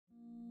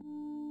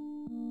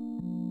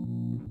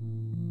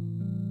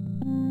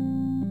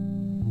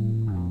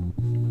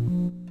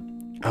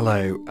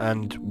Hello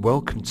and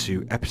welcome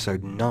to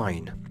episode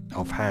 9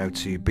 of How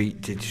to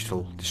Beat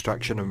Digital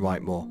Distraction and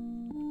Write More.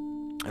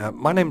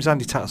 My name is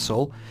Andy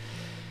Tattersall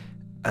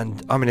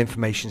and I'm an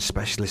information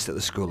specialist at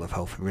the School of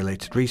Health and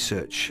Related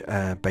Research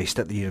based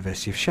at the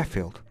University of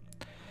Sheffield.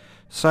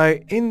 So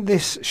in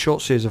this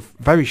short series of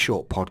very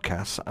short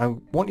podcasts, I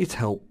want you to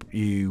help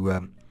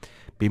you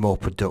be more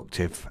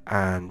productive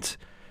and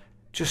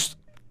just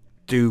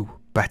do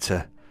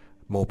better,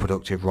 more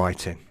productive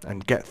writing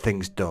and get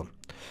things done.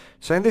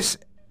 So in this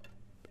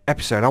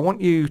episode,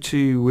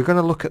 we're going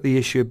to look at the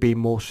issue of being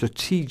more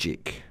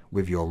strategic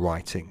with your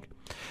writing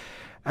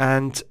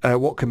and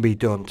what can be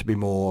done to be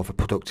more of a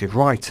productive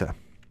writer.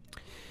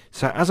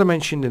 So as I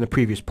mentioned in a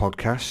previous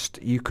podcast,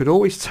 you could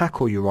always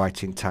tackle your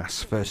writing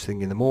tasks first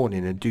thing in the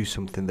morning and do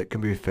something that can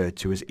be referred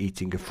to as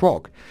eating a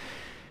frog,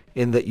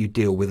 in that you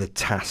deal with a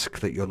task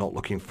that you're not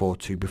looking forward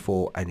to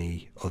before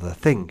any other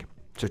thing,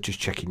 such as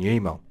checking your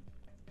email.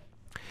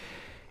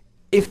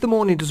 If the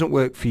morning doesn't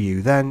work for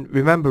you, then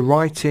remember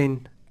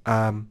writing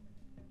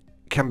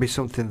can be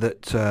something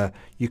that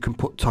you can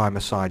put time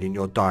aside in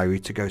your diary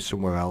to go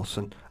somewhere else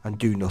and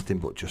do nothing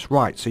but just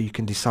write. So you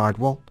can decide,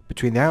 well,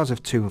 between the hours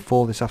of 2 and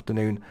 4 this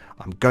afternoon,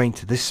 I'm going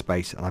to this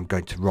space and I'm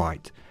going to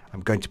write.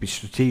 I'm going to be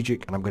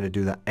strategic and I'm going to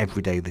do that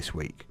every day this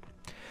week.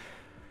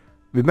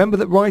 Remember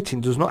that writing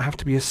does not have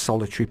to be a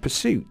solitary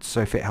pursuit. So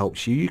if it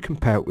helps you, you can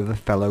pair it with a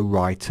fellow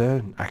writer,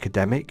 an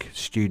academic,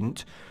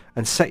 student,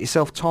 and set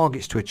yourself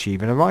targets to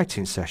achieve in a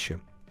writing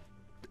session.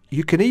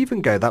 You can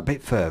even go that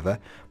bit further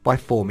by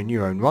forming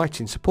your own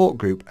writing support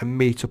group and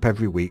meet up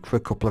every week for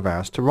a couple of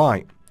hours to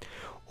write.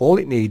 All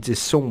it needs is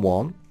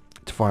someone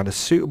to find a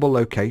suitable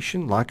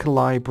location like a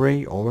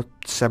library or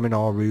a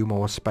seminar room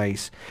or a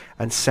space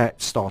and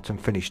set start and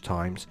finish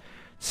times,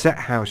 set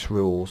house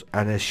rules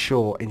and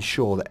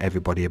ensure that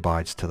everybody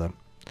abides to them.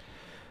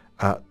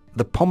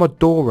 The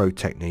Pomodoro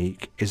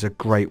technique is a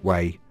great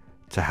way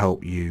to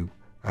help you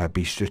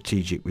be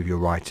strategic with your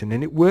writing,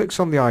 and it works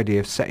on the idea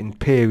of setting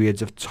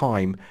periods of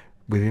time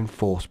with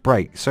enforced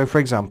breaks. So for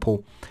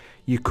example,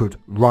 you could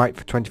write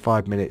for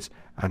 25 minutes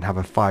and have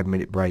a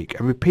 5-minute break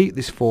and repeat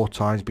this 4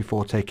 times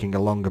before taking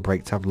a longer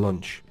break to have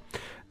lunch.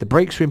 The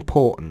breaks are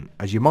important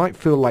as you might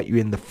feel like you're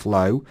in the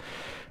flow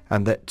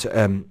and that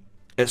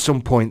at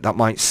some point that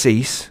might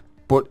cease,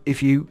 but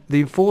the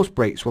enforced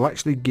breaks will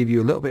actually give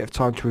you a little bit of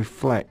time to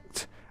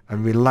reflect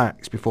and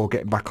relax before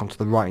getting back onto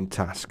the writing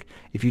task.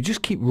 If you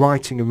just keep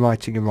writing and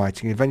writing and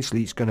writing,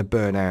 eventually it's going to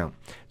burn out.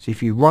 So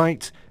if you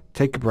write,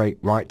 take a break,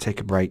 write, take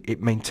a break,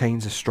 it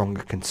maintains a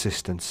stronger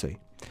consistency.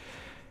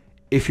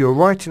 If you're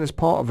writing as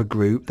part of a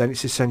group, then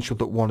it's essential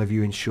that one of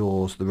you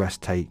ensures the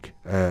rest take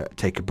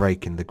a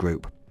break in the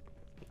group.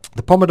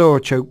 The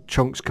Pomodoro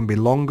chunks can be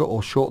longer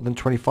or shorter than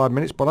 25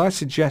 minutes, but I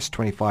suggest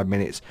 25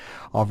 minutes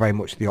are very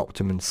much the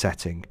optimum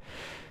setting.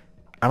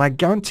 And I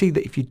guarantee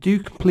that if you do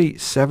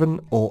complete 7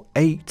 or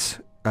 8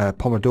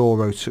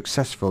 Pomodoros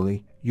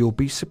successfully, you'll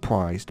be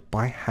surprised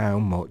by how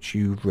much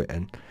you've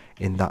written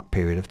in that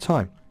period of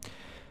time.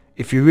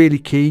 If you're really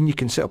keen, you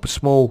can set up a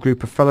small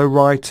group of fellow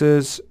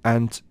writers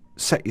and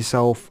set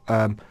yourself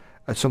at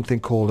something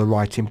called a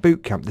writing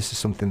boot camp. This is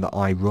something that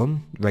I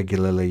run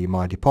regularly in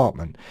my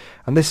department.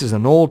 And this is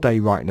an all-day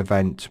writing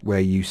event where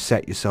you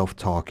set yourself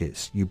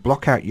targets. You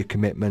block out your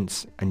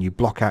commitments and you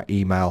block out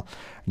email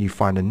and you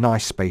find a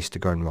nice space to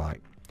go and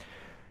write.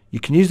 You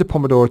can use the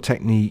Pomodoro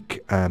technique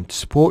to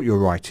support your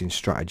writing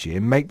strategy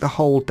and make the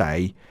whole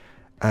day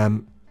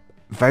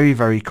very,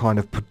 very kind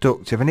of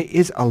productive. And it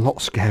is a lot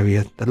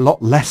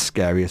less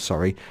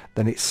scarier,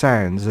 than it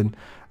sounds. And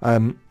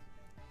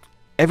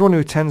everyone who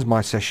attends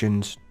my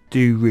sessions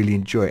do really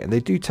enjoy it, and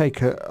they do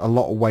take a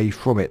lot away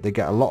from it. They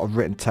get a lot of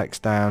written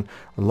text down,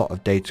 a lot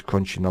of data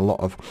crunching, a lot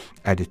of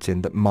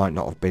editing that might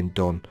not have been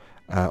done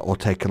or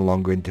taken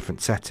longer in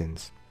different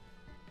settings.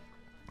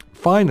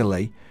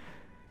 Finally,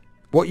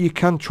 what you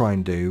can try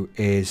and do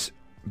is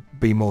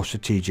be more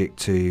strategic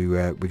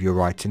with your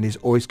writing is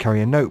always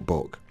carry a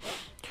notebook.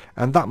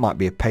 And that might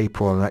be a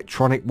paper or an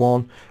electronic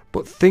one,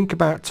 but think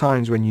about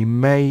times when you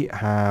may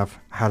have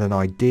had an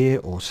idea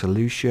or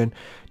solution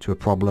to a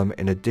problem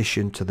in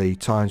addition to the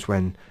times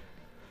when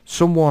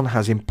someone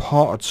has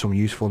imparted some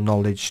useful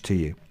knowledge to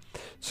you.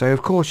 So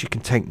of course you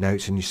can take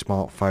notes on your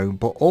smartphone,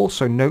 but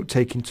also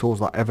note-taking tools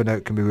like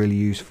Evernote can be really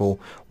useful,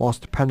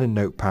 whilst a pen and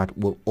notepad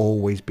will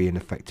always be an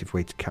effective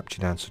way to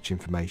capture down such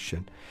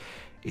information.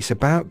 It's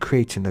about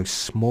creating those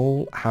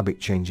small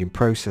habit-changing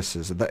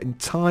processes that in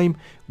time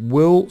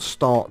will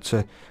start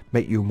to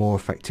make you a more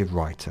effective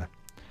writer.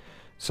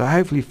 So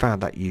hopefully you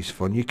found that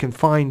useful, and you can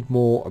find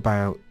more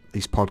about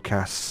these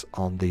podcasts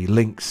on the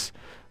links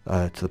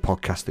to the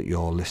podcast that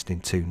you're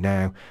listening to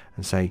now,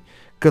 and say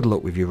good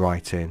luck with your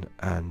writing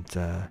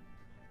and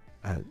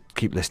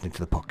keep listening to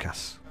the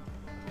podcasts.